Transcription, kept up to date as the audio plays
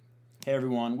Hey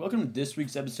everyone, welcome to this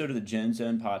week's episode of the Jones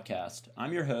Zone Podcast.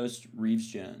 I'm your host, Reeves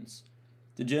Jones.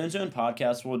 The Jones Zone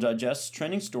Podcast will digest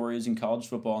trending stories in college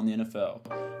football and the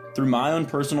NFL through my own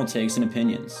personal takes and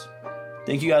opinions.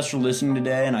 Thank you guys for listening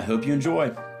today, and I hope you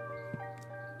enjoy.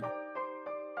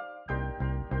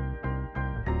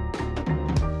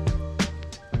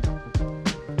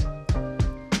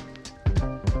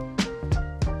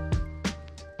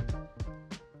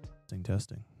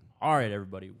 Testing. All right,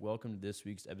 everybody, welcome to this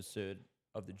week's episode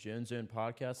of the Jones Zone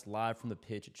Podcast, live from the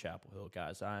pitch at Chapel Hill.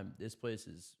 Guys, this place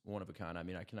is one of a kind. I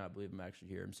mean, I cannot believe I'm actually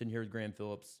here. I'm sitting here with Graham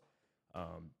Phillips,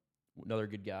 another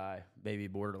good guy, maybe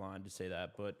borderline to say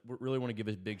that, but we really want to give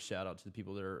a big shout out to the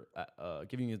people that are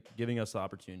giving us the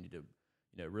opportunity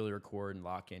to really record and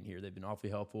lock in here. They've been awfully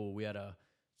helpful. We had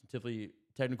some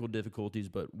technical difficulties,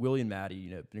 but Willie and Maddie,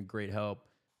 been a great help.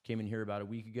 Came in here about a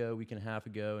week and a half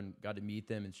ago, and got to meet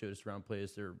them and showed us around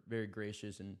place. They're very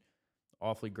gracious and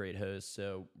awfully great hosts.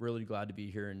 So really glad to be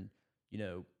here, and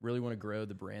really want to grow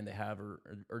the brand they have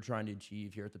or trying to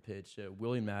achieve here at the pitch. So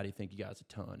Willie and Maddie, thank you guys a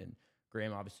ton, and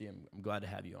Graham, obviously, I'm glad to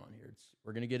have you on here.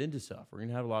 We're gonna get into stuff. We're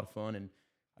gonna have a lot of fun, and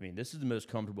I mean, this is the most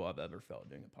comfortable I've ever felt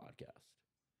doing a podcast.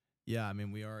 Yeah, I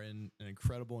mean, we are in an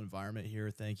incredible environment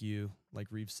here. Thank you, like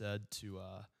Reeves said, to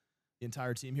the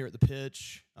entire team here at the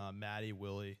pitch, Maddie,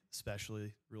 Willie,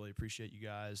 especially. Really appreciate you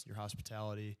guys, your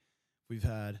hospitality. We've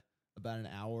had about an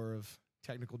hour of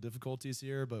technical difficulties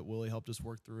here, but Willie helped us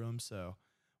work through them, so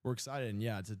we're excited. And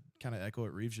yeah, to kind of echo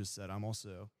what Reeves just said, I'm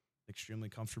also extremely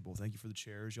comfortable. Thank you for the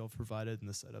chairs y'all have provided and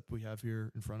the setup we have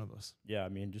here in front of us. Yeah, I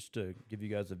mean, just to give you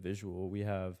guys a visual, we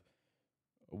have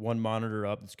one monitor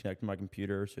up that's connected to my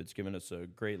computer, so it's giving us a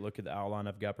great look at the outline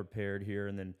I've got prepared here,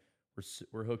 and then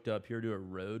we're hooked up here to a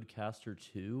Rodecaster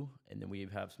 2, and then we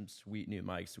have some sweet new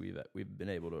mics we've been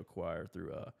able to acquire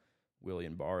through Willie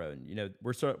and Barrow. And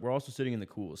we're also sitting in the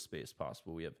coolest space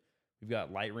possible. We've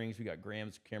got light rings, we got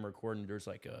Graham's camera recording. There's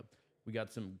we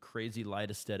got some crazy light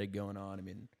aesthetic going on. I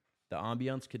mean, the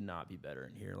ambiance could not be better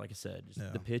in here. Like I said,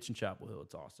 just the pitch in Chapel Hill,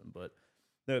 it's awesome. But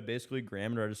no, basically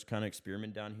Graham and I just kind of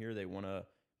experiment down here. They want to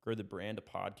grow the brand of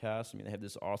podcast. I mean, they have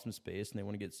this awesome space and they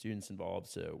want to get students involved.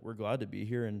 So we're glad to be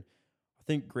here. And I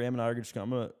think Graham and I are just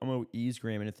I'm gonna ease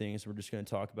Graham into things. We're just gonna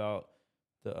talk about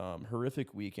the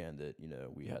horrific weekend that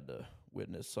we had to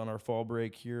witness on our fall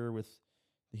break here, with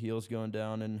the Heels going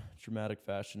down in dramatic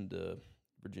fashion to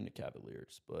Virginia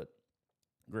Cavaliers. But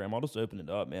Graham, I'll just open it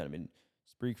up, man. I mean,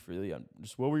 speak freely.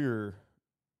 Just what were your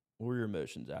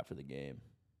emotions after the game?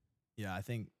 Yeah, I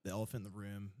think the elephant in the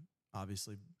room,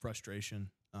 obviously frustration.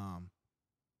 I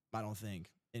don't think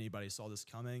anybody saw this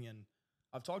coming, and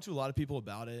I've talked to a lot of people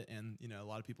about it, and a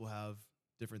lot of people have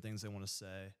different things they want to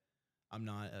say. I'm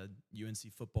not a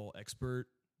UNC football expert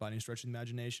by any stretch of the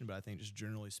imagination, but I think just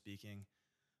generally speaking,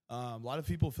 a lot of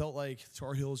people felt like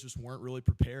Tar Heels just weren't really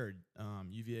prepared.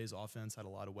 UVA's offense had a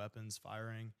lot of weapons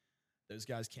firing. Those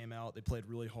guys came out, they played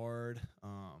really hard,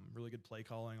 really good play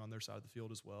calling on their side of the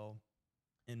field as well.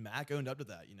 And Mac owned up to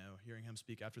that, hearing him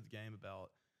speak after the game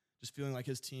about just feeling like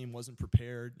his team wasn't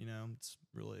prepared. It's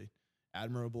really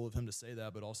admirable of him to say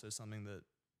that, but also something that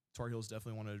Tar Heels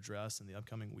definitely want to address in the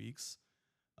upcoming weeks.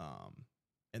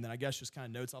 And then I guess just kind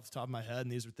of notes off the top of my head,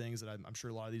 and these are things that I'm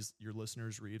sure a lot of your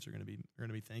listeners, Reeves, are going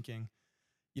to be thinking.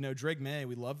 Drake May,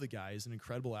 we love the guy. He's an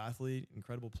incredible athlete,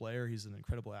 incredible player. He's an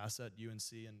incredible asset at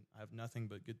UNC, and I have nothing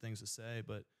but good things to say.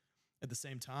 But at the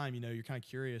same time, you're kind of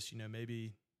curious.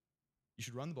 Maybe you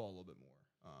should run the ball a little bit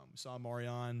more. We saw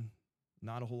Marion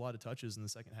not a whole lot of touches in the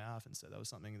second half, and so that was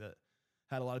something that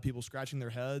had a lot of people scratching their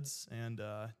heads, and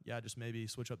just maybe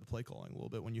switch up the play calling a little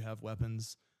bit when you have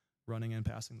weapons running and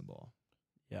passing the ball.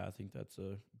 Yeah, I think that's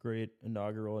a great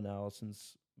inaugural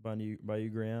analysis by you,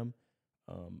 Graham.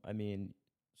 I mean,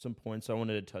 some points I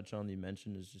wanted to touch on that you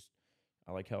mentioned is just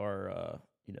I like how our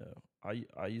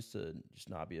I used to just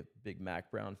not be a big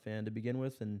Mac Brown fan to begin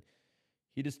with, and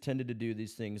he just tended to do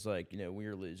these things like, we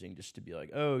were losing just to be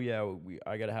like, oh, yeah,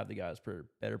 I got to have the guys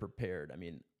better prepared. I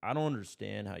mean, I don't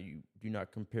understand how you do not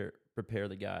prepare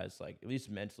the guys, like, at least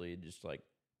mentally, just, like,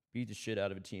 beat the shit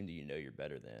out of a team that you're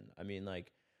better than. I mean,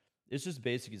 like, it's just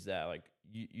basic as that. Like,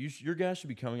 your guys should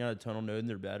be coming out of the tunnel knowing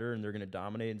they're better and they're going to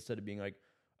dominate instead of being like,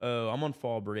 oh, I'm on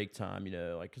fall break time,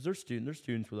 like, because they're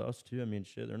students with us, too. I mean,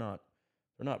 shit, they're not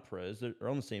pros. They're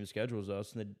on the same schedule as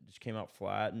us, and they just came out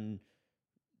flat and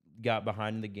got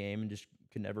behind in the game and just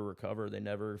could never recover. They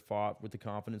never fought with the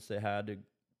confidence they had to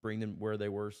bring them where they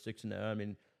were 6-0. I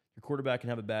mean, your quarterback can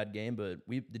have a bad game, but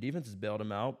the defense has bailed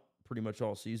him out pretty much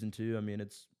all season too. I mean,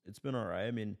 it's been all right.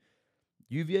 I mean,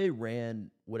 UVA ran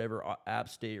whatever App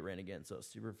State ran against us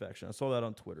to perfection. I saw that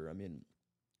on Twitter. I mean,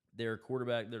 their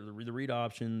quarterback, they're the read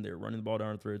option, they're running the ball down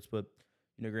our throats, but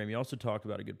Graham, you also talked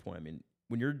about a good point. I mean,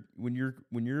 when you're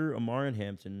Amarian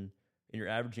Hampton and you're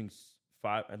averaging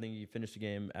five, I think you finished the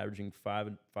game averaging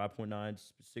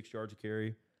 5.9, 6 yards a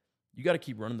carry. You got to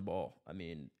keep running the ball. I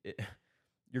mean,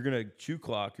 you're gonna chew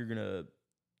clock. You're gonna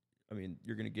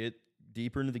get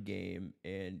deeper into the game,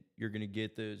 and you're gonna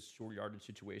get those short yardage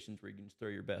situations where you can just throw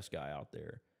your best guy out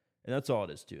there, and that's all it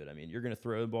is to it. I mean, you're gonna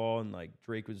throw the ball, and like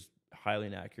Drake was highly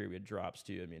inaccurate. We had drops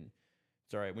too. I mean,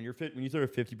 it's all right when you throw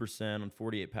 50% on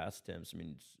 48 pass attempts. I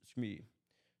mean, it's gonna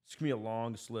be a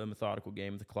long, slow, methodical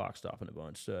game with the clock stopping a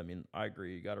bunch. So I mean, I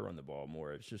agree. You got to run the ball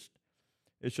more. It's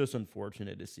just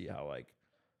unfortunate to see how like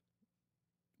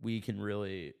we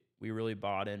really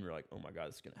bought in. We're like, oh my god,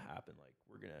 this is gonna happen. Like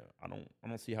I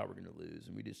don't see how we're gonna lose.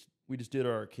 And we just did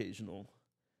our occasional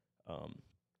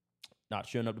not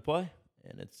showing up to play,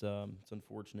 and it's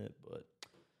unfortunate, but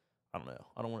I don't know.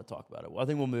 I don't want to talk about it. Well, I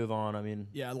think we'll move on. I mean,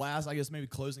 yeah. Last, I guess maybe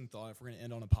closing thought. If we're going to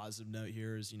end on a positive note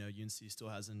here, is UNC still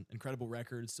has an incredible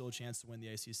record, still a chance to win the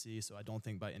ACC. So I don't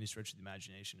think by any stretch of the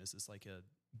imagination is this like a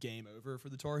game over for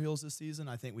the Tar Heels this season.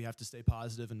 I think we have to stay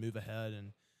positive and move ahead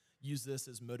and use this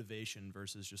as motivation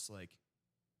versus just like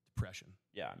depression.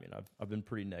 Yeah, I mean, I've been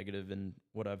pretty negative in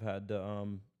what I've had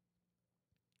to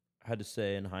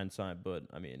say in hindsight, but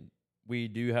I mean, we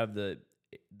do have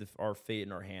our fate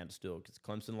in our hands still because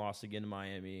Clemson lost again to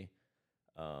Miami.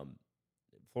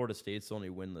 Florida State's the only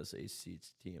winless ACC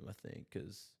team, I think,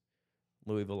 because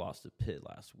Louisville lost to Pitt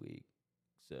last week.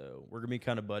 So we're gonna be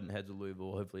kind of butting heads with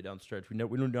Louisville, hopefully down the stretch. We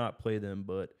do not play them,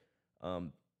 but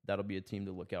that'll be a team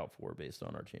to look out for based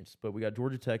on our chances. But we got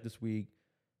Georgia Tech this week.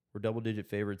 We're double-digit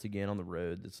favorites again on the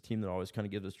road. It's a team that always kind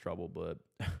of gives us trouble, but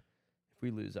if we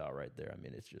lose out right there, I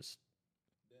mean, it's just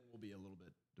then we'll be a little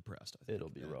bit depressed. I think it'll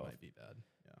be rough. It might be bad.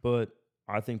 Yeah. But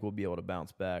I think we'll be able to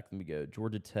bounce back. Then we go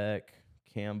Georgia Tech,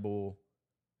 Campbell,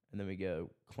 and then we go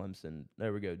Clemson.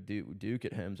 There we go. Duke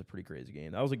at home's a pretty crazy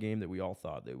game. That was a game that we all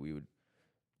thought that we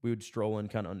would stroll in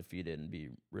kind of undefeated and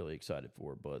be really excited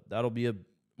for. But that'll be a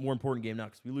more important game now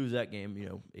because we lose that game,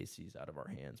 AC's out of our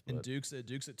hands. But and Duke's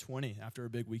at 20 after a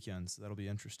big weekend, so that'll be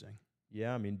interesting.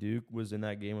 Yeah, I mean, Duke was in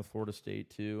that game with Florida State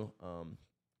too. I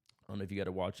don't know if you got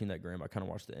to watching that, Graham. I kind of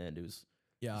watched the end. It was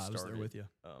I was there with you.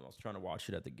 I was trying to watch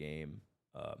it at the game,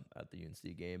 at the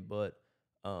UNC game, but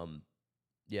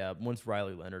yeah, once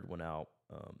Riley Leonard went out,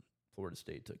 Florida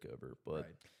State took over. But right.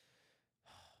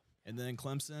 And then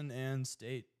Clemson and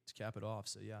State to cap it off.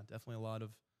 So yeah, definitely a lot of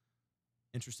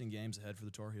interesting games ahead for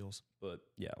the Tar Heels. But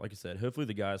yeah, like I said, hopefully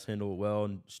the guys handle it well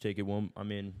and just take it one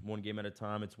game at a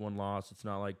time. It's one loss. It's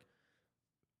not like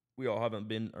we all haven't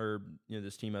been, or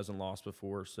this team hasn't lost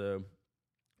before. So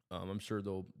I'm sure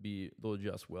they'll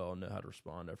adjust well and know how to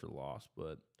respond after the loss.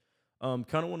 But kind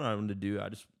of what I wanted to do, I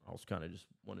was kind of just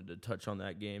wanted to touch on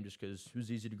that game just because it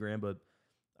was easy to Graham, but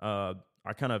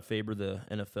I kind of favor the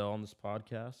NFL on this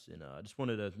podcast, and I just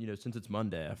wanted to, since it's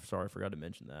Monday, I forgot to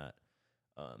mention that.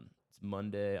 It's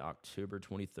Monday, October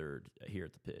 23rd here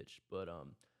at the Pitch. But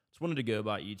just wanted to go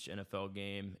by each NFL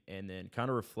game and then kind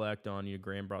of reflect on,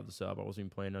 Graham brought this up. I wasn't even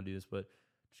planning on doing this, but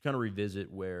just kind of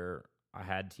revisit where I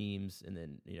had teams, and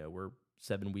then, we're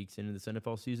 7 weeks into this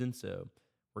NFL season, so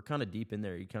we're kind of deep in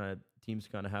there. Teams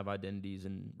kind of have identities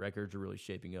and records are really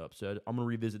shaping up. So I'm going to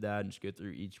revisit that and just go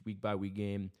through each week by week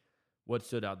game, what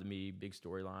stood out to me, big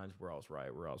storylines, where I was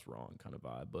right, where I was wrong kind of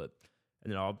vibe.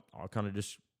 And then I'll kind of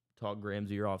just talk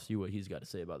Graham's ear off, see what he's got to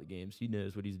say about the games. He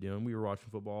knows what he's doing. We were watching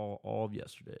football all of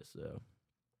yesterday. So,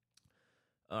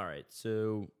 all right.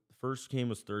 So the first game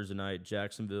was Thursday night,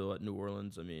 Jacksonville at New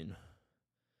Orleans. I mean,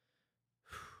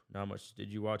 not much.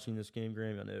 Did you watching this game,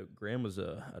 Graham? I know Graham was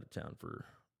out of town for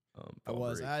I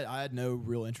was. I had no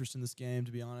real interest in this game,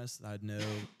 to be honest. I had no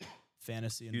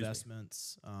fantasy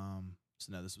investments.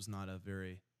 So, no, this was not a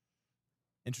very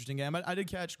interesting game. I did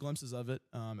catch glimpses of it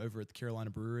over at the Carolina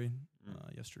Brewery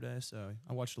yesterday, so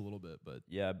I watched a little bit. But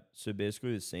yeah, so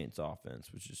basically the Saints'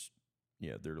 offense was just,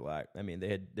 their lack. I mean,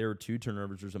 there were 2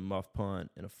 turnovers. There's a muff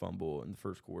punt and a fumble in the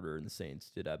first quarter, and the Saints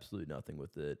did absolutely nothing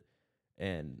with it.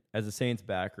 And as a Saints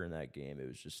backer in that game, it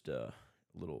was just a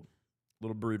little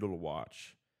brutal to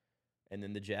watch. And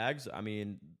then the Jags, I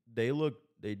mean, they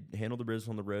handled the business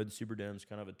on the road. The Superdome's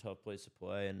kind of a tough place to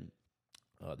play, and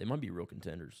they might be real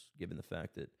contenders given the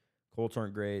fact that Colts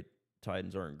aren't great,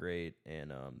 Titans aren't great,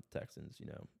 and Texans,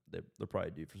 they're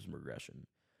probably due for some regression.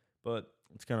 But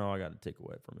that's kind of all I got to take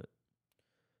away from it.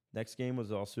 Next game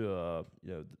was also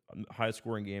the highest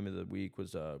scoring game of the week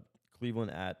was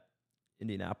Cleveland at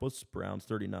Indianapolis. Browns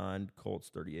 39, Colts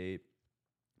 38.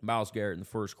 Myles Garrett in the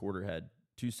first quarter had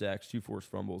 2 sacks, 2 forced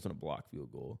fumbles, and a blocked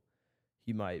field goal.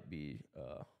 He might be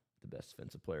the best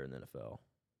defensive player in the NFL.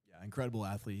 Yeah, incredible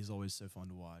athlete. He's always so fun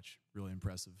to watch. Really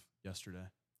impressive yesterday.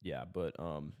 Yeah, but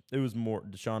it was more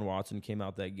Deshaun Watson came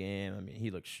out that game. I mean, he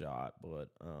looked shot, but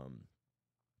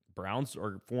Browns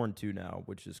are 4-2 now,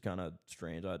 which is kind of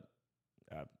strange.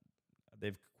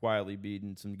 They've quietly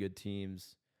beaten some good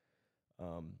teams,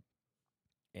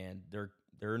 and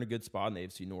they're in a good spot in the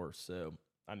AFC North. So,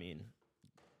 I mean,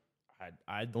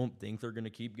 I don't think they're going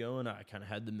to keep going. I kind of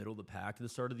had the middle of the pack at the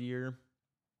start of the year,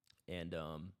 and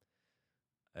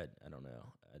I don't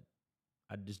know.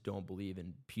 I just don't believe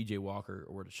in P.J. Walker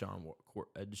or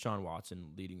Deshaun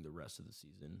Watson leading the rest of the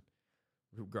season,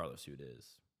 regardless who it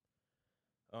is.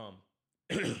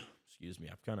 Excuse me.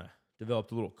 I've kind of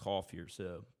developed a little cough here,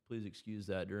 so please excuse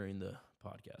that during the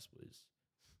podcast, please.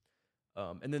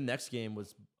 And then next game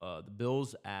was the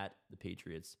Bills at the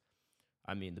Patriots.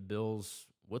 I mean, the Bills,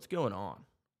 what's going on?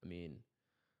 I mean,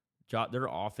 their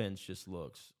offense just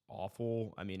looks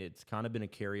awful. I mean, it's kind of been a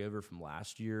carryover from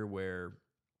last year where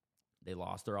they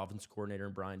lost their offensive coordinator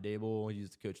in Brian Dable.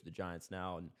 He's the coach of the Giants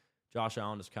now, and Josh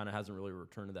Allen just kind of hasn't really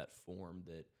returned to that form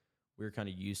that we were kind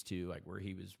of used to, like where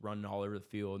he was running all over the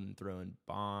field and throwing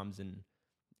bombs, and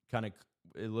kind of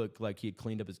it looked like he had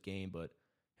cleaned up his game, but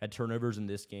had turnovers in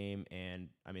this game. And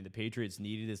I mean, the Patriots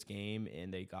needed this game,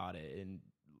 and they got it in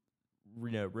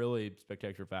really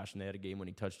spectacular fashion. They had a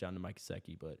game-winning touchdown to Mike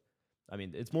Gesicki, but I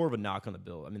mean, it's more of a knock on the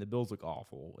Bills. I mean, the Bills look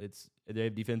awful. They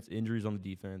have defense injuries on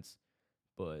the defense,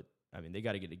 but I mean, they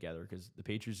got to get together because the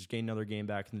Patriots just gained another game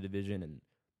back in the division, and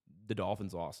the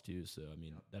Dolphins lost too. So, I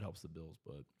mean, that helps the Bills.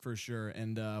 But for sure.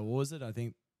 And what was it? I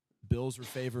think Bills were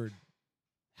favored.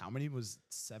 How many was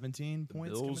 17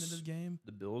 points coming into the game?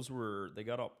 The Bills they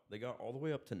got all the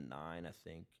way up to 9, I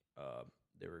think.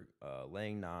 They were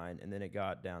laying 9, and then it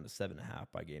got down to 7.5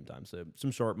 by game time. So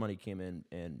some sharp money came in,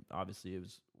 and obviously it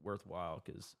was worthwhile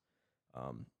because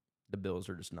the Bills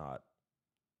are just not.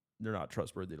 They're not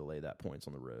trustworthy to lay that points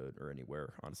on the road or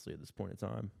anywhere, honestly, at this point in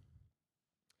time.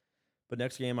 But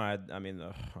next game, I don't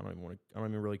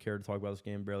even really care to talk about this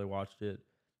game. Barely watched it.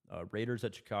 Raiders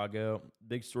at Chicago.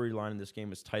 Big storyline in this game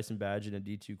was Tyson Badgett, a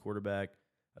D2 quarterback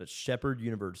at Shepherd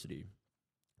University.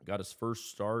 Got his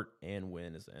first start and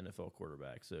win as an NFL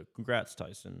quarterback. So congrats,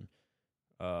 Tyson.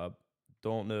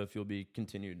 Don't know if you'll be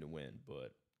continuing to win,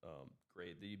 but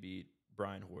great that you beat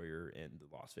Brian Hoyer and the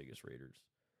Las Vegas Raiders.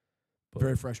 But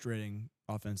very frustrating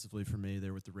offensively for me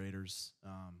there with the Raiders.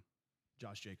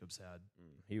 Josh Jacobs had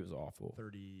he was awful.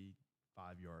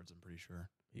 35 yards, I'm pretty sure.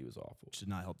 He was awful. Which did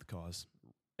not help the cause.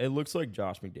 It looks like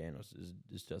Josh McDaniels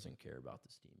just doesn't care about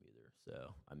this team either.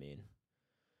 So, I mean,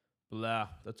 blah.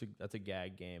 That's a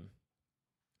gag game.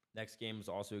 Next game was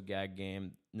also a gag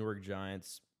game. New York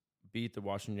Giants beat the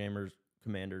Washington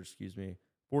Commanders,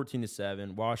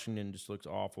 14-7. Washington just looks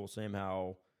awful. Sam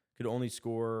Howell could only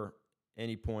score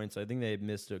any points. I think they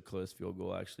missed a close field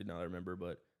goal, actually, now that I remember.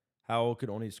 But Howell could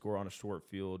only score on a short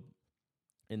field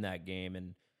in that game.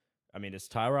 And, I mean, is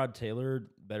Tyrod Taylor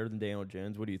better than Daniel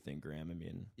Jones? What do you think, Graham? I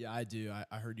mean, yeah, I do.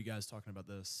 I heard you guys talking about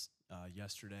this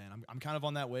yesterday, and I'm kind of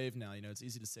on that wave now. It's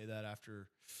easy to say that after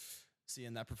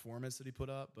seeing that performance that he put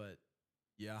up, but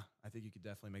yeah, I think you could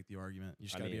definitely make the argument. You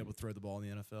just got to be able to throw the ball in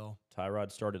the NFL.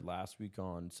 Tyrod started last week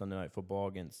on Sunday Night Football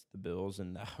against the Bills,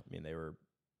 and I mean,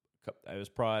 it was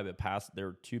probably a pass. There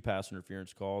were 2 pass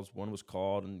interference calls. One was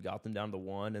called and got them down to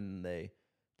 1, and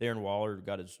Darren Waller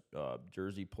got his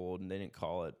jersey pulled, and they didn't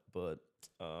call it. But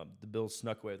the Bills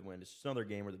snuck away with the win. It's just another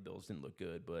game where the Bills didn't look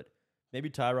good. But maybe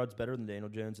Tyrod's better than Daniel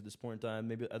Jones at this point in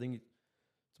time. I think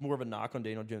it's more of a knock on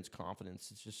Daniel Jones' confidence.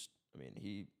 It's just, I mean,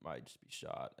 he might just be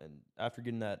shot. And after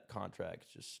getting that contract,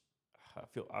 it's just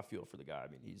I feel for the guy.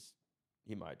 I mean,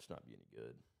 he might just not be any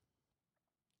good.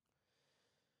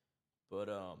 But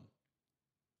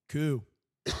Koo.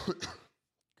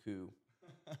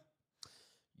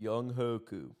 Young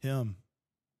Hoku. Him.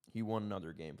 He won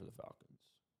another game for the Falcons.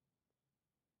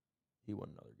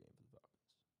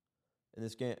 And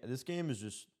this game is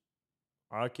just,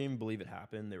 I can't even believe it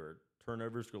happened. There were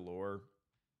turnovers galore.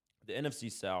 The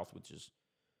NFC South, which is,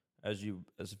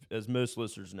 as most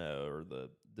listeners know, or the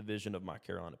division of my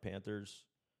Carolina Panthers.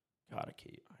 God, I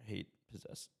hate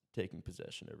taking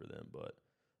possession over them, but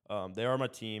they are my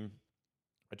team.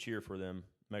 I cheer for them.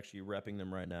 I'm actually repping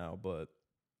them right now, but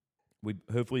we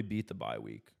hopefully beat the bye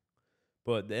week.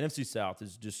 But the NFC South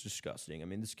is just disgusting. I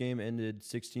mean, this game ended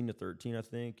 16-13, I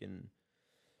think, and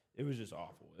it was just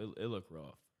awful. It looked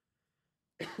rough.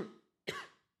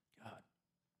 God.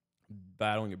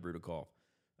 Battling a brutal cough.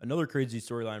 Another crazy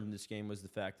storyline from this game was the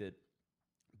fact that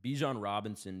Bijan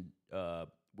Robinson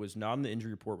was not on the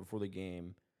injury report before the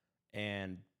game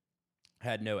and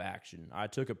had no action. I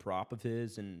took a prop of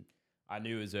his, and I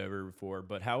knew it was over before.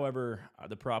 But however,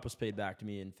 the prop was paid back to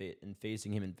me in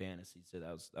facing him in fantasy, so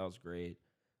that was great.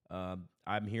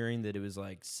 I'm hearing that it was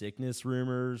like sickness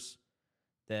rumors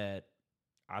that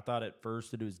I thought at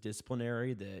first that it was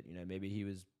disciplinary, that maybe he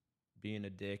was being a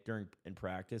dick in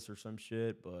practice or some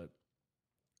shit, but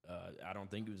I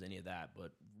don't think it was any of that.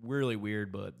 But really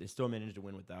weird. But they still managed to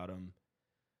win without him.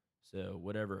 So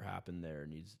whatever happened there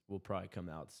will probably come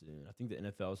out soon. I think the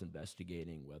NFL is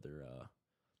investigating whether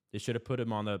they should have put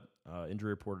him on the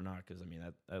injury report or not, because I mean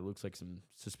that looks like some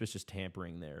suspicious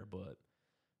tampering there.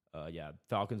 But yeah,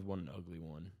 Falcons won an ugly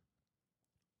one.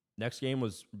 Next game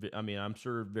was, I mean, I'm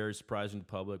sure very surprising to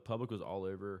public. Public was all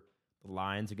over the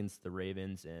Lions against the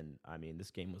Ravens, and I mean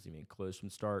this game wasn't even close from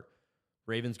the start.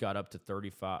 Ravens got up to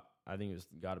 35. I think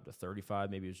got up to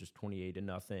 35. Maybe it was just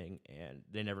 28-0, and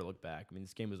they never looked back. I mean,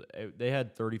 this game they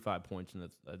had 35 points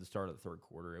at the start of the third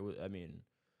quarter.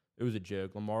 It was a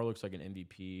joke. Lamar looks like an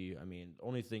MVP. I mean, the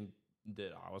only thing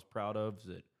that I was proud of is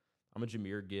that I'm a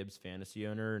Jahmyr Gibbs fantasy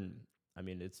owner, and I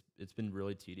mean, it's been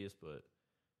really tedious, but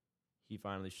he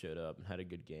finally showed up and had a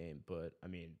good game. But I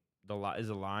mean, is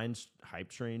the Lions hype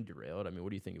train derailed? I mean, what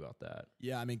do you think about that?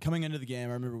 Yeah, I mean, coming into the game,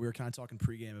 I remember we were kind of talking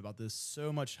pregame about this.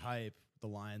 So much hype, the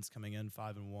Lions coming in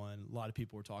 5-1. A lot of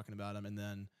people were talking about them, and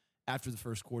then after the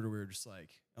first quarter, we were just like,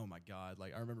 "Oh my god!"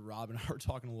 Like I remember Rob and I were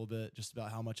talking a little bit just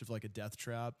about how much of like a death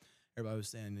trap. Everybody was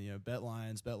saying, bet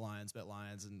Lions, bet Lions, bet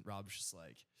Lions, and Rob was just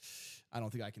like, "I don't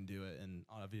think I can do it," and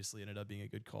obviously ended up being a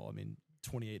good call. I mean,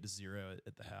 28-0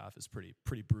 at the half is pretty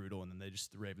brutal, and then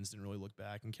the Ravens didn't really look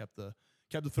back and kept the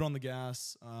foot on the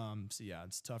gas. So yeah,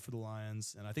 it's tough for the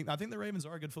Lions, and I think the Ravens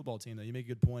are a good football team. Though you make a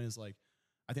good point, is like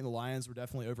I think the Lions were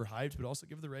definitely overhyped, but also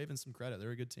give the Ravens some credit.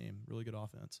 They're a good team, really good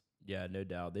offense. Yeah, no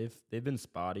doubt. They've been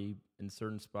spotty in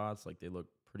certain spots. Like they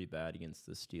looked pretty bad against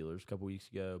the Steelers a couple weeks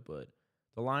ago, but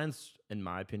the Lions, in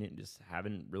my opinion, just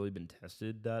haven't really been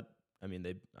tested. I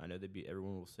know they beat.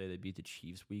 Everyone will say they beat the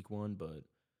Chiefs week 1, but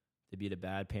they beat a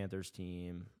bad Panthers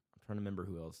team. I'm trying to remember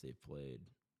who else they've played.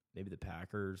 Maybe the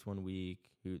Packers one week.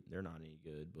 They're not any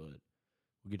good, but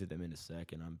we'll get to them in a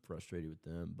second. I'm frustrated with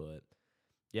them, but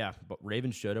yeah. But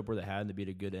Ravens showed up where they had, and they beat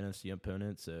a good NFC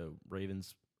opponent. So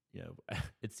Ravens,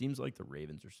 it seems like the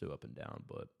Ravens are so up and down,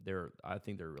 but I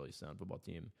think they're a really sound football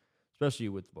team, especially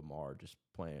with Lamar just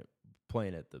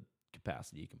playing at the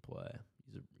capacity he can play.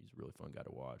 He's a really fun guy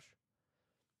to watch.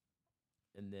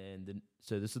 And then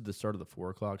so this is the start of the 4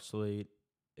 o'clock slate.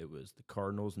 It was the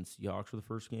Cardinals and Seahawks for the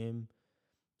first game.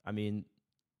 I mean,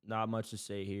 not much to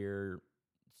say here.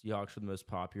 Seahawks are the most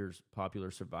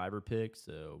popular survivor pick,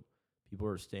 so people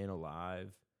are staying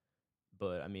alive.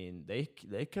 But I mean, they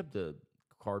kept the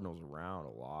Cardinals around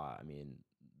a lot. I mean,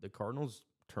 the Cardinals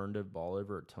turned the ball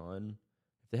over a ton.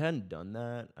 If they hadn't done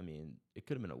that, I mean, it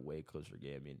could have been a way closer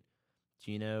game. I mean,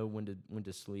 Gino went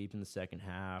to sleep in the second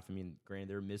half. I mean, granted,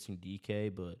 they were missing DK,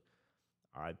 but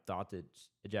I thought that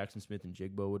Jackson Smith and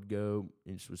Jigbo would go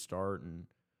and would start and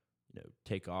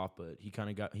take off. But he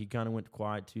kind of went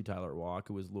quiet too. Tyler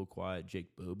Walker was a little quiet.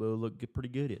 Jake Bobo looked pretty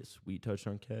good. He had a sweet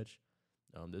touchdown catch.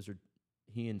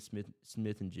 He and Smith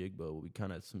and Jigbo will be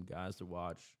kind of some guys to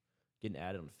watch getting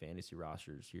added on fantasy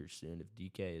rosters here soon if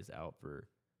DK is out for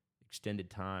extended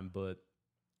time. But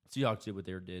Seahawks did what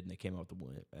they did, and they came out the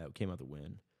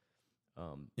win.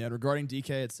 Yeah, and regarding DK,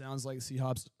 it sounds like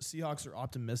Seahawks are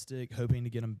optimistic, hoping to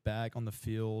get him back on the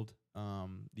field.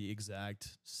 The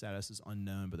exact status is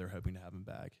unknown, but they're hoping to have him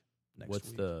back next week.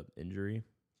 What's the injury?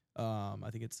 I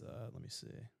think it's let me see.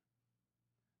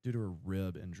 Due to a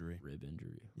rib injury.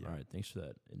 Yeah. All right, thanks for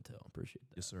that intel. Appreciate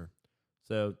that. Yes, sir.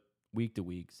 So week to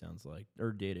week sounds like,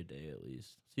 or day to day at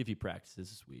least. See if he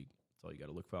practices this week. That's all you got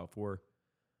to look out for.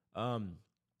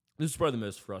 This is probably the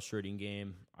most frustrating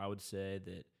game. I would say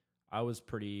that I was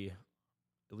pretty,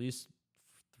 at least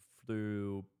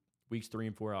through weeks 3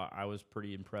 and 4, I was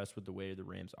pretty impressed with the way the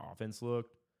Rams' offense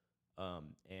looked.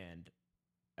 And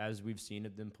as we've seen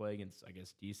of them play against, I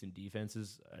guess, decent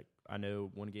defenses, I know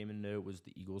one game in note was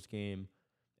the Eagles game,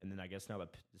 and then I guess now the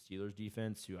Steelers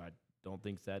defense, who I don't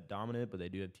think is that dominant, but they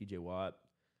do have T.J. Watt.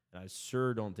 And I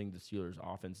sure don't think the Steelers'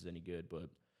 offense is any good, but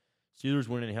Steelers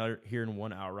winning here in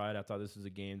one outright. I thought this was a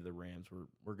game that the Rams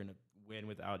were going to win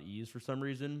without ease for some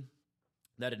reason.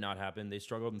 That did not happen. They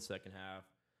struggled in the second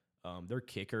half. Their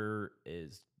kicker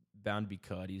is bound to be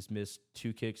cut. He's missed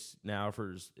 2 kicks now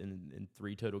in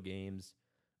 3 total games.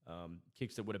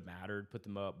 Kicks that would have mattered, put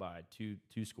them up by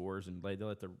two scores, and they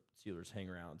let the Steelers hang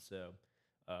around. So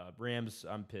Rams,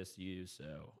 I'm pissed at you,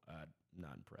 so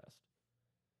not impressed.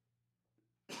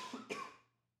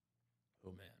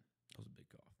 Oh, man. That was a big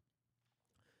cough.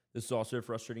 This is also a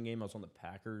frustrating game. I was on the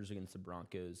Packers against the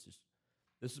Broncos. Just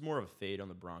This is more of a fade on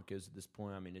the Broncos at this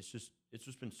point. I mean, it's just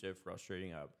been so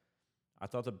frustrating. I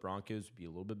thought the Broncos would be a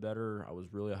little bit better. I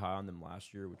was really high on them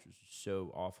last year, which was just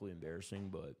so awfully embarrassing.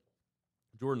 But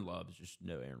Jordan Love is just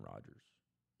no Aaron Rodgers.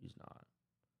 He's not.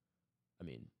 I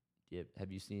mean,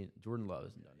 have you seen Jordan Love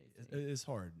hasn't done anything. It's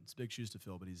hard. It's big shoes to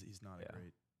fill, but he's not a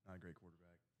great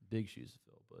quarterback. Big shoes to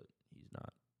fill, but he's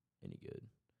not any good.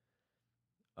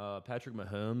 Patrick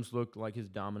Mahomes looked like his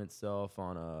dominant self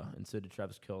and so did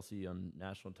Travis Kelce on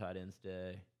National Tight Ends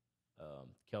Day.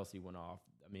 Kelce went off.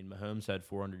 I mean, Mahomes had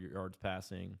 400 yards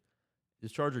passing.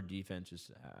 This Charger defense just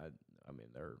had. I mean,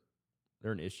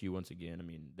 they're an issue once again. I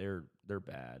mean, they're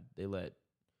bad. They let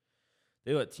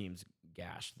teams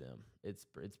gash them. It's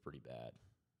pretty bad.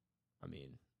 I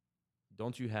mean,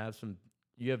 don't you have some?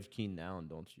 You have Keenan Allen,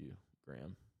 don't you,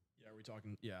 Graham? Yeah, are we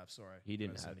talking? Yeah, sorry. He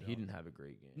didn't have a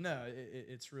great game. No,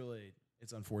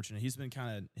 it's unfortunate. He's been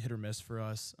kind of hit or miss for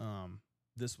us.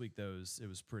 This week though, it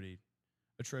was pretty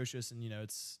atrocious, and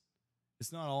it's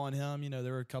not all on him.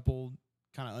 There were a couple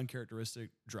kind of uncharacteristic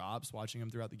drops watching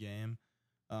him throughout the game,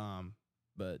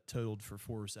 but totaled for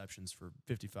 4 receptions for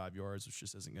 55 yards, which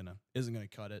just isn't gonna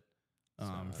cut it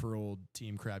for old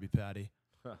Team Krabby Patty.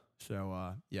 Huh.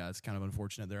 So yeah, it's kind of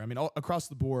unfortunate there. I mean, across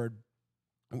the board,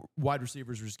 wide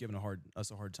receivers are just giving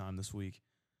us a hard time this week.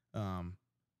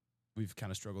 We've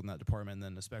kind of struggled in that department, and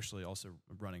then especially also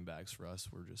running backs for us.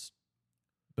 We're just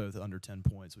both under 10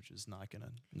 points, which is not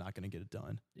gonna get it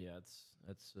done. Yeah,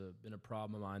 that's been a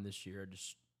problem of mine this year.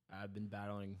 I've been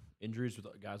battling injuries with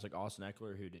guys like Austin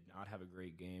Eckler, who did not have a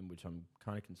great game, which I'm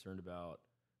kind of concerned about.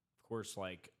 Of course,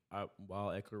 while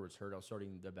Eckler was hurt, I was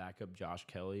starting the backup Josh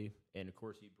Kelly, and of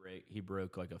course he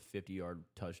broke like a 50-yard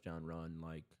touchdown run.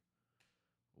 Like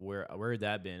where had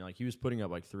that been? Like he was putting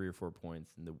up like 3 or 4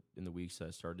 points in the weeks that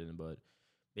I started him, but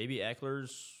maybe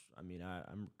Eckler's. I mean,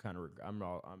 I'm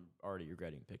already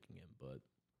regretting picking him, but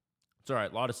it's all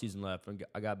right. A lot of season left.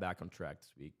 I got back on track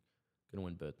this week. Gonna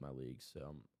win both my leagues,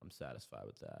 so I'm satisfied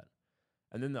with that.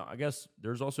 And then I guess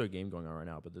there's also a game going on right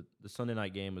now, but the Sunday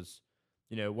night game was,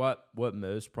 what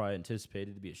most probably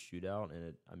anticipated to be a shootout,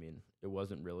 and it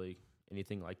wasn't really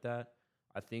anything like that.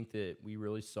 I think that we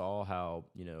really saw how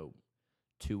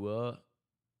Tua,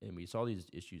 and we saw these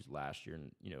issues last year,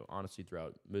 and honestly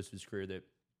throughout most of his career that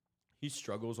he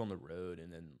struggles on the road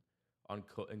and then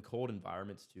in cold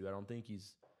environments too. I don't think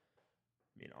he's.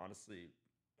 I mean, honestly,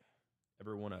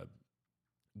 ever won a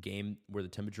game where the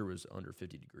temperature was under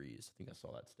 50 degrees. I think I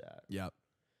saw that stat. Yep.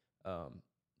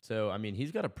 So I mean,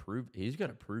 he's got to prove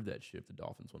that shit if the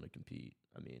Dolphins want to compete.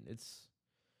 I mean,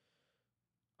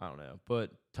 I don't know,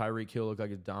 but Tyreek Hill looked like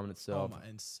his dominant self. Oh my,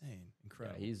 insane,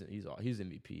 incredible. Yeah, he's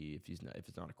MVP if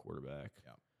it's not a quarterback.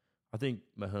 Yeah. I think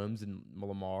Mahomes and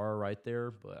Lamar are right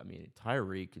there, but I mean,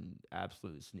 Tyreek can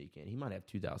absolutely sneak in. He might have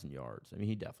 2,000 yards. I mean,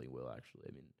 he definitely will actually.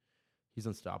 I mean, he's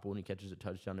unstoppable and he catches a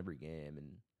touchdown every game,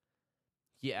 and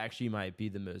he actually might be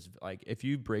the most, like, if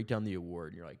you break down the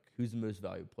award and you're like, who's the most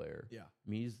valuable player? Yeah. I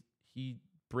mean, he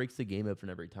breaks the game open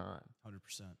every time.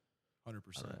 100%.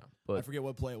 100%. But I forget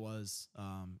what play it was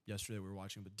yesterday we were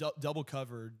watching, but double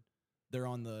covered. They're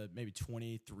on the maybe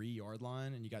 23-yard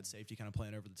line, and you got safety kind of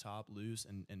playing over the top, loose,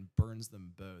 and burns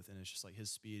them both. And it's just like his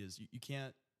speed is, you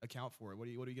can't account for it. What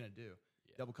are you going to do?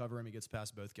 Yeah. Double cover him, he gets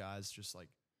past both guys, just like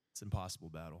it's an impossible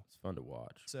battle. It's fun to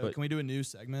watch. So can we do a new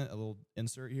segment, a little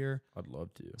insert here? I'd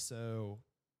love to. So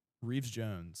Reeves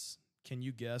Jones, can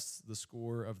you guess the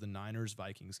score of the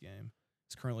Niners-Vikings game?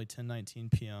 It's currently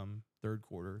 10:19 p.m., third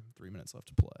quarter, 3 minutes left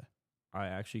to play. I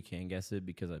actually can guess it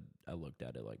because I looked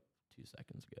at it like 2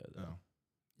 seconds ago. Though. Oh,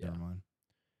 yeah. Never mind.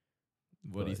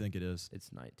 What do you think it is? It's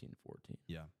 19-14.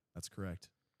 Yeah, that's correct.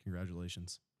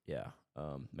 Congratulations. Yeah.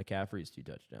 McCaffrey's 2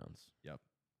 touchdowns. Yep.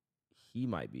 He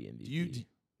might be MVP.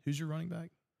 Who's your running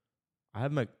back? I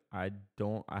have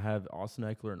Austin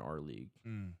Eckler in our league,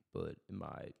 but in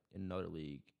another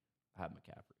league, I have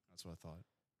McCaffrey. That's what I thought.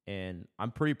 And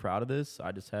I'm pretty proud of this.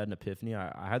 I just had an epiphany.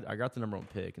 I got the number 1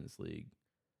 pick in this league,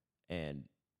 and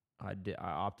I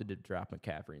opted to draft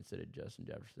McCaffrey instead of Justin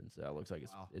Jefferson. So that looks like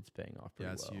it's paying off pretty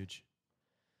well. Yeah, it's huge.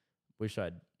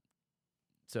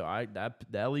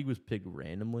 That league was picked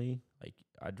randomly. Like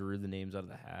I drew the names out of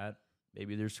the hat.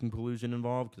 Maybe there's some collusion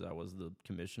involved because I was the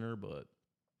commissioner, but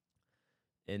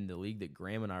in the league that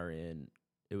Graham and I are in,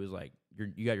 it was like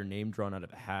you got your name drawn out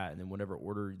of a hat, and then whatever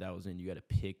order that was in, you got to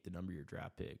pick the number of your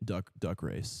draft pick. Duck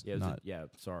race. Yeah,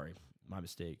 sorry, my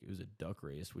mistake. It was a duck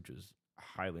race, which was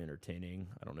highly entertaining.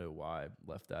 I don't know why I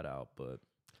left that out, but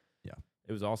yeah,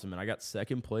 it was awesome. And I got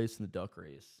second place in the duck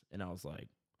race, and I was like,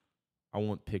 I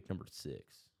want pick number 6,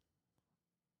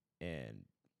 and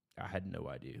I had no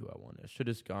idea who I wanted. I should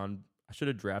have gone. I should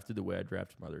have drafted the way I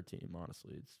drafted my other team.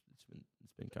 Honestly, it's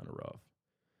been kind of rough.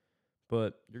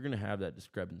 But you're gonna have that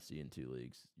discrepancy in 2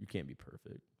 leagues. You can't be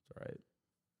perfect. It's all right.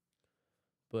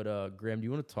 But Graham, do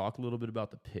you want to talk a little bit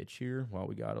about the pitch here? While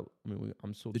we got,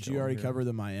 I'm still. Did you chilling already here. cover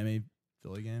the Miami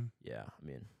Philly game? Yeah,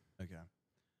 Okay.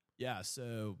 Yeah.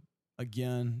 So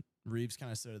again, Reeves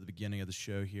kind of said at the beginning of the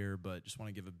show here, but just want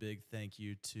to give a big thank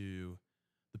you to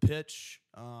the pitch,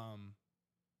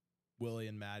 Willie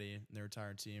and Maddie and their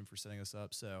entire team for setting us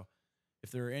up. So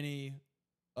if there are any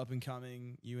up and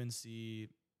coming UNC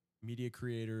media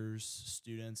creators,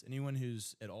 students, anyone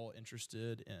who's at all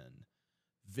interested in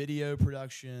video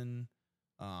production,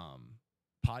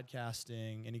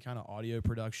 podcasting, any kind of audio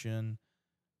production,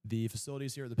 the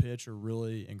facilities here at the pitch are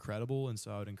really incredible. And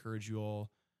so I would encourage you all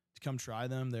to come try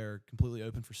them. They're completely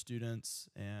open for students,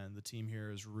 and the team here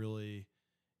is really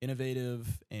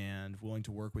innovative and willing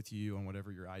to work with you on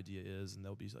whatever your idea is, and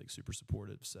they'll be like super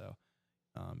supportive. So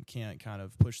can't kind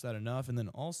of push that enough. And then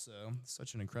also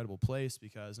such an incredible place,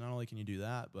 because not only can you do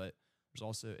that, but there's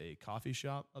also a coffee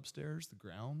shop upstairs, the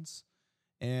grounds.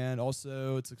 And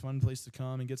also it's a fun place to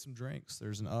come and get some drinks.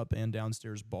 There's an up and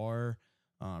downstairs bar,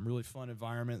 really fun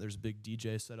environment. There's a big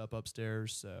DJ set up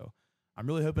upstairs. So I'm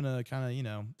really hoping to kind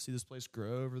of, see this place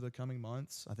grow over the coming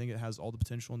months. I think it has all the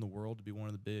potential in the world to be one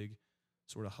of the big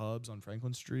sort of hubs on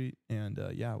Franklin Street. And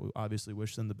we obviously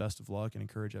wish them the best of luck and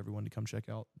encourage everyone to come check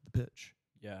out the pitch.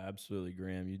 Yeah, absolutely,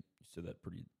 Graham. You said that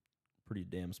pretty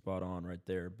damn spot on right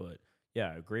there. But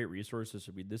yeah, great resources.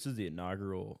 This is the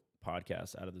inaugural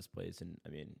podcast out of this place, and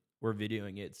we're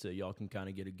videoing it so y'all can kind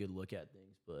of get a good look at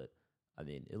things. But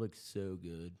it looks so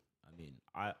good.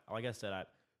 Like I said,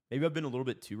 maybe I've been a little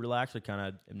bit too relaxed. I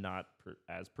kind of am not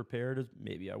as prepared as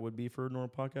maybe I would be for a normal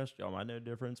podcast. Y'all might know the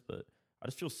difference, but I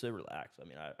just feel so relaxed.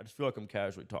 I just feel like I'm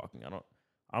casually talking. I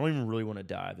don't even really want to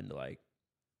dive into like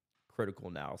critical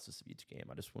analysis of each game.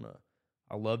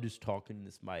 I love just talking to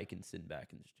this mic and sitting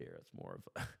back in this chair. It's more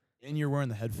of and you're wearing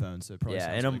the headphones, so it probably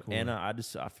sounds really cool. And I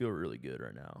feel really good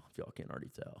right now, if y'all can't already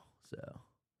tell. So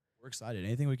we're excited.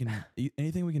 Anything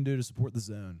we can do to support the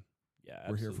zone. Yeah,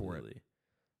 we're absolutely. here for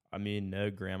it.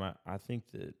 No, Graham, I think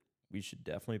that we should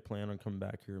definitely plan on coming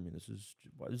back here.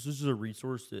 This is a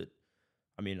resource that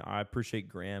I appreciate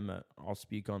Graham. I'll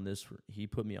speak on this. He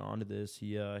put me onto this.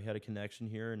 He had a connection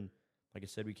here, and like I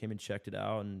said, we came and checked it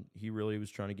out, and he really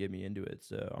was trying to get me into it.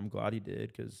 So I'm glad he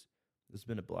did, because this has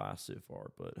been a blast so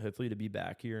far. But hopefully to be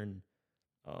back here and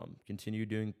continue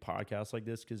doing podcasts like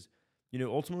this, because,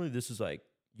 ultimately this is like,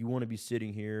 you want to be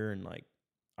sitting here, and like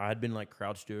I had been like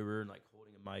crouched over and like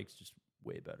holding a mic's just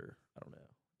way better. I don't know.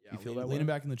 Yeah, you feel that leaning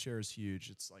back in the chair is huge.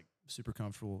 It's like super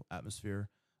comfortable atmosphere.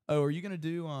 Oh, are you going to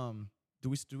do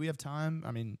do we have time?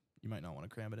 You might not want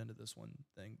to cram it into this one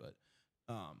thing, but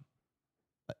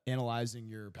analyzing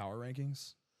your power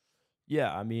rankings?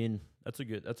 Yeah, that's a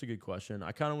good question.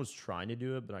 I kind of was trying to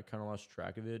do it, but I kind of lost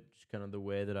track of it, just kind of the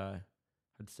way that I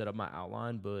had set up my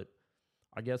outline. But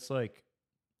I guess like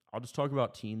I'll just talk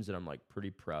about teams that I'm like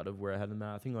pretty proud of where I had them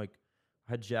at. I think like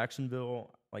I had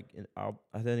Jacksonville I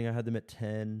think I had them at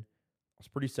 10.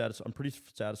 I'm pretty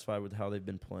satisfied with how they've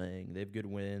been playing. They have good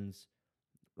wins.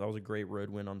 That was a great road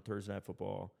win on Thursday Night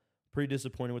Football. Pretty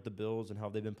disappointed with the Bills and how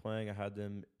they've been playing. I had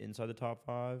them inside the top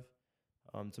 5.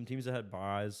 Some teams that had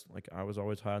buys, like I was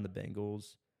always high on the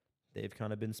Bengals. They've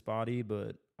kind of been spotty,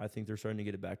 but I think they're starting to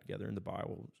get it back together, and the bye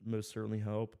will most certainly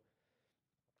help.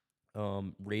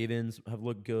 Ravens have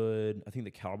looked good. I think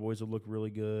the Cowboys have looked really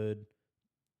good,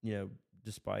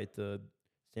 despite the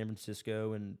San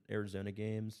Francisco and Arizona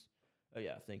games. Oh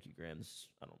yeah, thank you, Graham.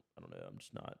 I don't know. I'm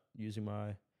just not using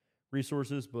my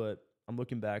resources, but I'm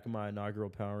looking back at my inaugural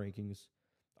power rankings.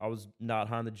 I was not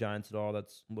high on the Giants at all.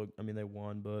 They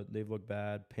won, but they've looked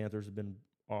bad. Panthers have been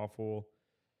awful.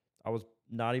 I was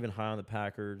not even high on the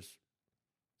Packers.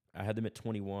 I had them at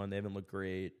 21. They haven't looked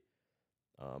great.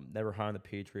 Never high on the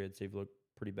Patriots. They've looked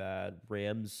pretty bad.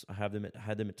 Rams, I had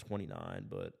them at 29,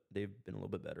 but they've been a little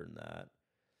bit better than that.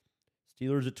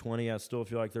 Steelers at 20. I still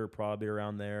feel like they're probably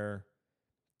around there.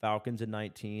 Falcons at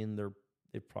 19.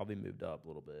 They've probably moved up a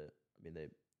little bit.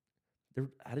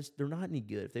 They're not any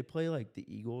good. If they play like the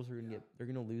Eagles, they're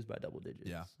gonna lose by double digits.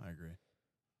 Yeah, I agree.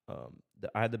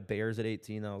 I had the Bears at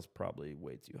 18. That was probably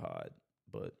way too high,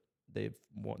 but they've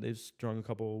strung a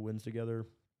couple of wins together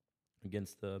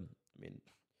against the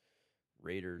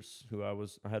Raiders, who I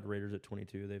had Raiders at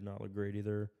 22. They've not looked great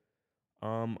either.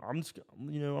 I'm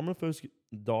gonna focus.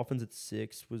 Dolphins at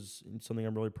 6 was something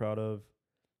I'm really proud of.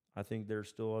 I think they're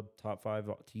still a top 5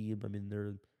 team.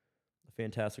 They're a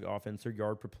fantastic offense. Their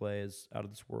yard per play is out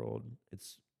of this world.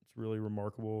 It's really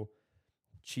remarkable.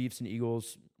 Chiefs and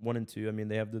Eagles 1 and 2. I mean,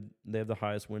 they have the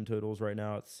highest win totals right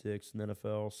now at 6 in the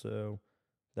NFL, so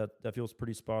that feels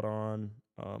pretty spot on.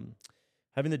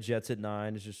 Having the Jets at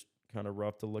 9 is just kind of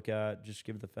rough to look at, just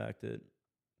given the fact that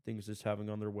things just haven't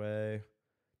gone their way.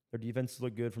 Their defenses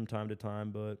look good from time to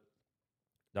time, but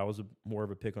that was more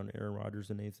of a pick on Aaron Rodgers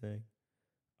than anything.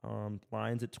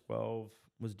 Lions at 12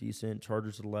 was decent.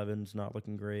 Chargers at 11 is not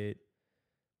looking great.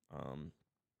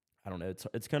 I don't know.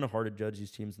 It's kind of hard to judge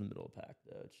these teams in the middle of the pack,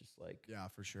 though. It's just like, Yeah,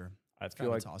 for sure. I feel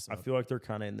like they're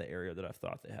kind of in the area that I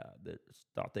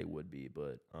thought they would be,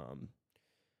 but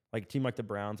like a team like the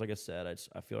Browns, like I said,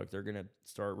 I feel like they're gonna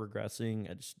start regressing.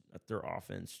 Their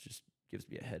offense just gives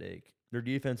me a headache. Their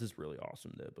defense is really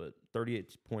awesome though, but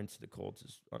 38 points to the Colts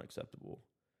is unacceptable.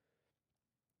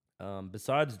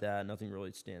 Besides that, nothing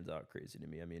really stands out crazy to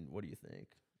me. I mean, what do you think?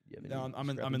 No, I'm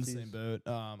in the same boat.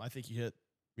 I think you hit,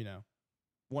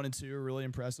 1 and 2 are really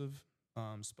impressive.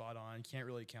 Spot on. Can't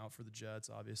really account for the Jets,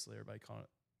 obviously. Everybody kind of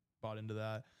bought into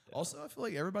that. Yeah. Also, I feel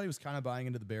like everybody was kind of buying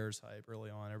into the Bears hype early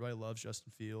on. Everybody loves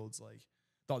Justin Fields. Like,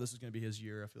 thought this was going to be his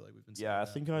year. I feel like we've been saying I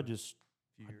think I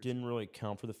didn't really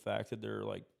account for the fact that their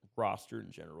like roster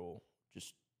in general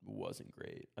just wasn't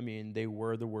great. I mean, they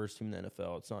were the worst team in the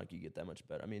NFL. It's not like you get that much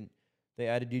better. I mean, they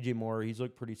added DJ Moore. He's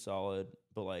looked pretty solid,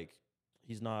 but like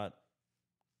he's not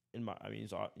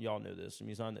y'all know this. I mean,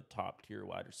 he's not in the top tier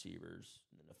wide receivers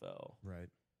in the NFL. Right.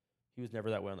 He was never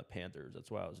that way on the Panthers. That's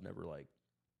why I was never like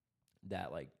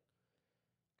that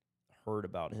heard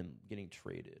about him getting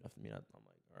traded. I mean, I'm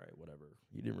like, all right, whatever.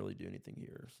 He didn't really do anything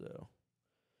here, so.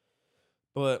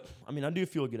 But I mean, I do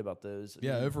feel good about those. I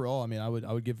mean, overall, I mean, I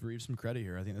would give Reeves some credit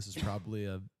here. I think this is probably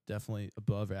a definitely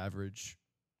above average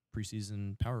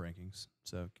preseason power rankings.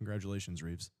 So congratulations,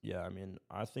 Reeves. Yeah, I mean,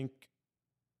 I think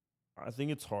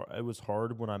it's hard. It was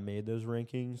hard when I made those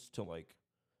rankings to like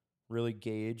really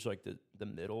gauge like the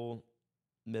middle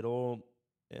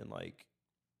and like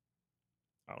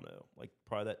I don't know, like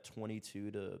probably that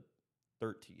 22 to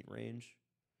 13 range.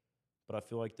 But I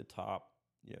feel like the top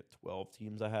 12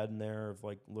 teams I had in there have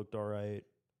like looked all right.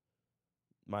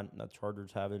 The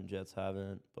Chargers haven't, Jets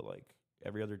haven't, but like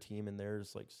every other team in there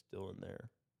is like still in there.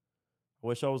 I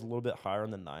wish I was a little bit higher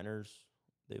on the Niners.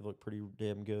 They look pretty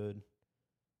damn good,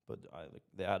 but I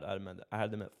had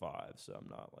them at 5, so I'm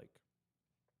not like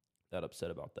that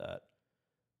upset about that.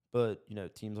 But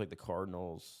teams like the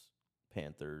Cardinals,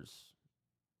 Panthers.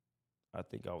 I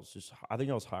think I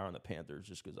was higher on the Panthers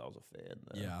just because I was a fan.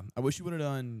 Yeah, I wish you would have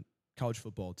done college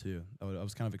football too. I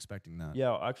was kind of expecting that.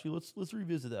 Yeah, actually, let's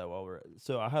revisit that while we're.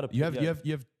 So I had a. You have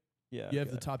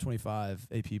the top 25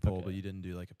 AP poll, but you didn't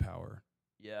do like a power.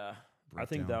 Yeah, I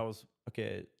think that was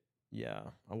okay. Yeah,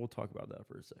 I will talk about that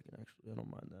for a second. Actually, I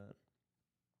don't mind that.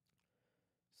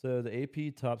 So the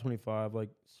AP top 25 like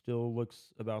still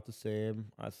looks about the same.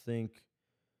 I think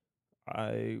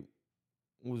I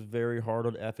was very hard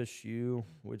on FSU,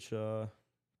 which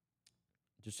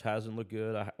just hasn't looked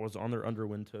good. I was on their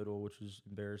under-win total, which is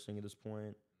embarrassing at this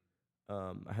point.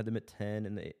 I had them at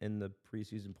 10 in the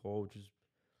preseason poll, which is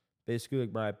basically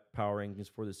like my power rankings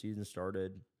before the season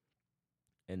started,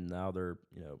 and now they're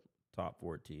top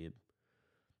 4 team.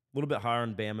 A little bit higher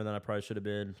on Bama than I probably should have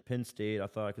been. Penn State, I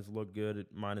thought I could look good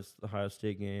minus the Ohio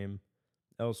State game.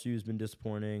 LSU's been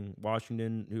disappointing.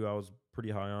 Washington, who I was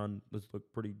pretty high on, looked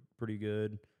pretty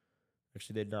good.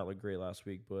 Actually, they did not look great last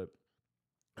week, but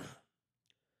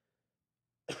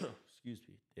excuse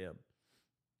me, damn.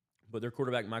 But their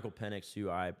quarterback Michael Penix, who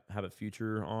I have a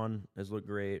future on, has looked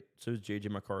great. So is JJ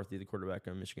McCarthy, the quarterback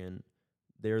of Michigan.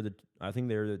 I think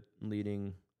they're the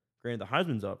leading. Granted, the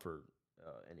Heisman's up for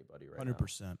anybody right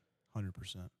 100%, now.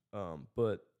 100%.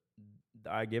 But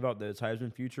I gave out those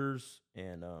Heisman futures,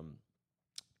 and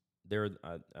they're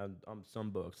on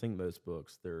some books. I think most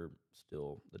books they're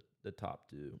still the top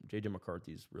 2. JJ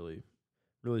McCarthy's really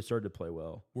started to play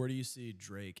well. Where do you see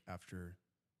Drake after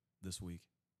this week?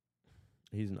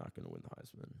 He's not going to win the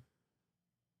Heisman.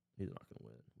 He's not going to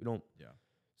win. We don't. Yeah.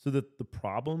 So the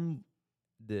problem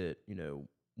that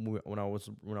when I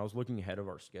was looking ahead of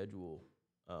our schedule,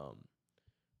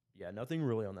 nothing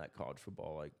really on that college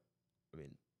football. Like, I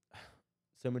mean,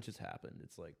 so much has happened.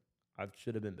 It's like I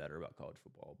should have been better about college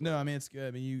football. No, I mean it's good.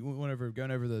 I mean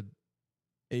going over the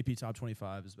AP top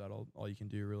 25 is about all you can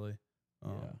do really.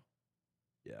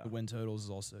 Yeah. The win totals is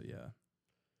also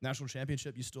national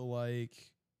championship. You still like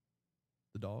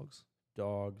the Dogs?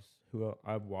 Who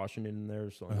I have Washington in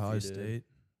there, so Ohio State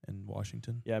and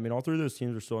Washington. Yeah, I mean all 3 of those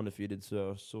teams are still undefeated,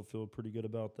 so I still feel pretty good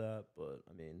about that. But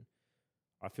I mean,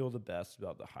 I feel the best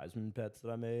about the Heisman bets that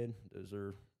I made. Those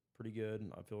are pretty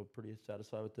good. I feel pretty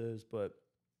satisfied with those. But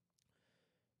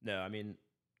no, I mean,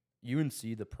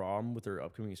 UNC, the problem with their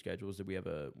upcoming schedule is that we have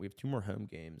 2 more home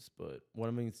games, but one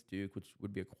of them against Duke, which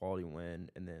would be a quality win,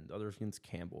 and then the other is against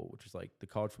Campbell, which is like the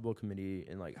college football committee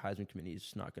and like Heisman committee is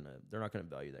just they're not gonna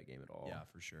value that game at all. Yeah,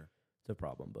 for sure. It's a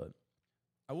problem, but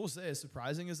I will say, as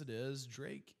surprising as it is,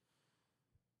 Drake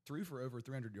threw for over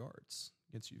 300 yards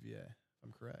against UVA, if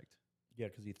I'm correct. yeah,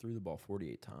 because he threw the ball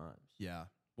 48 times. Yeah.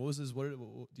 What was his, what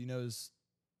do you know his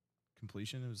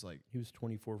completion? It was like, He was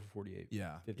 24 for 48.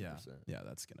 yeah, 50%. yeah,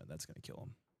 that's gonna kill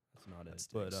him. That's not That it.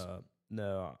 stinks. But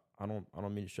no, I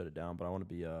don't mean to shut it down, but I want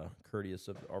to be courteous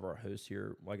of our hosts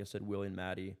here. Like I said, Willie and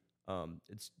Maddie.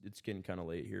 It's getting kind of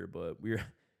late here, but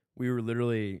we were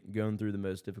literally going through the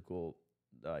most difficult.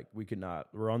 Like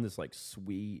we're on this like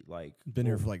sweet like Been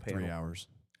here for little like panel. 3 hours.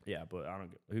 Yeah, but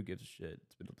who gives a shit?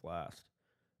 It's been a blast.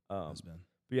 Has been.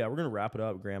 But yeah, we're gonna wrap it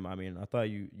up, Graham. I mean, I thought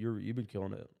you've been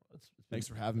killing it. Thanks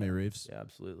for having me, Reeves. Yeah,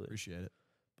 absolutely. Appreciate it.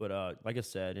 But like I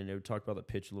said, we talked about the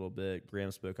pitch a little bit.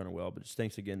 Graham spoke on it well, but just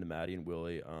thanks again to Maddie and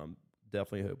Willie.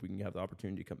 Definitely hope we can have the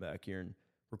opportunity to come back here and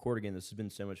record again. This has been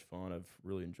so much fun. I've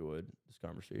really enjoyed this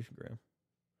conversation, Graham.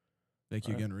 Thank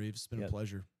you All right. again, Reeves. It's been a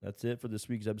pleasure. That's it for this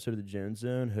week's episode of the Jones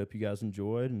Zone. Hope you guys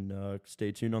enjoyed, and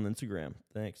stay tuned on Instagram.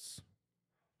 Thanks.